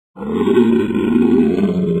Welcome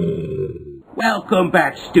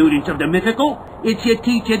back, students of the Mythical. It's your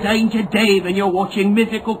teacher, Danger Dave, and you're watching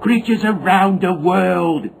Mythical Creatures Around the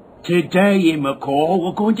World. Today in McCall,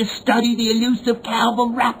 we're going to study the elusive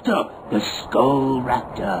Raptor, the Skull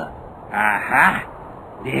Raptor.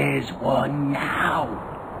 Aha! There's one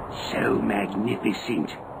now. So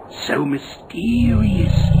magnificent, so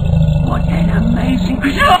mysterious. What an amazing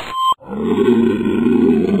creature!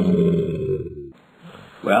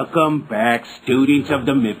 Welcome back, students of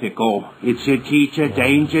the Mythical. It's your teacher,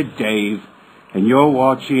 Danger Dave, and you're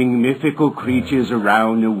watching Mythical Creatures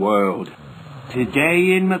Around the World.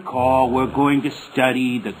 Today in McCall, we're going to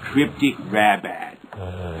study the cryptic rabbit.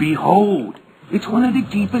 Behold, it's one of the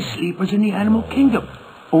deepest sleepers in the animal kingdom,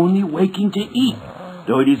 only waking to eat.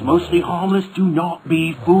 Though it is mostly harmless, do not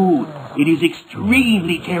be fooled. It is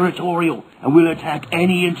extremely territorial and will attack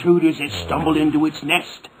any intruders that stumble into its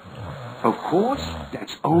nest. Of course,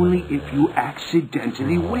 that's only if you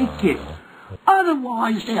accidentally wake it.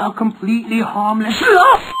 Otherwise, they are completely harmless.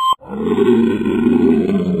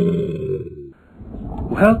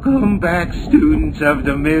 Welcome back, students of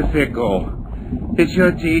the Mythical. It's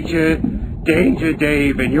your teacher, Danger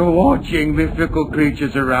Dave, and you're watching Mythical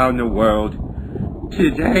Creatures Around the World.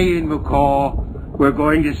 Today in McCall, we're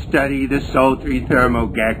going to study the sultry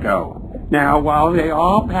thermogecko. Now, while they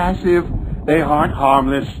are passive, they aren't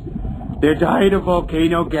harmless. Their diet of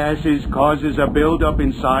volcano gases causes a buildup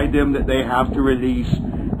inside them that they have to release.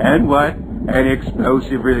 And what an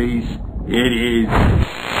explosive release it is.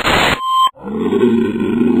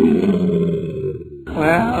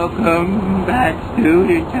 Welcome back,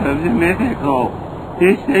 students of the Mythical.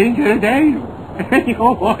 It's Danger Dave, and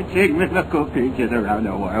you're watching Mythical Creatures Around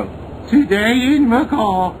the World. Today in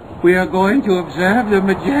McCall, we are going to observe the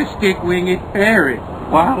majestic winged parrot.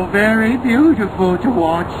 While very beautiful to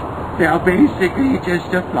watch, they are basically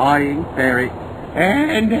just a flying ferret.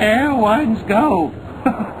 And there ones go.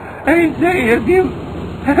 Ain't they a beaut?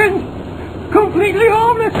 And completely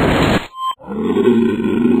harmless.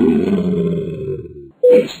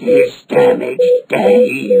 This is Damaged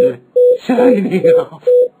Dave, signing off.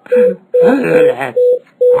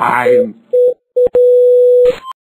 I'm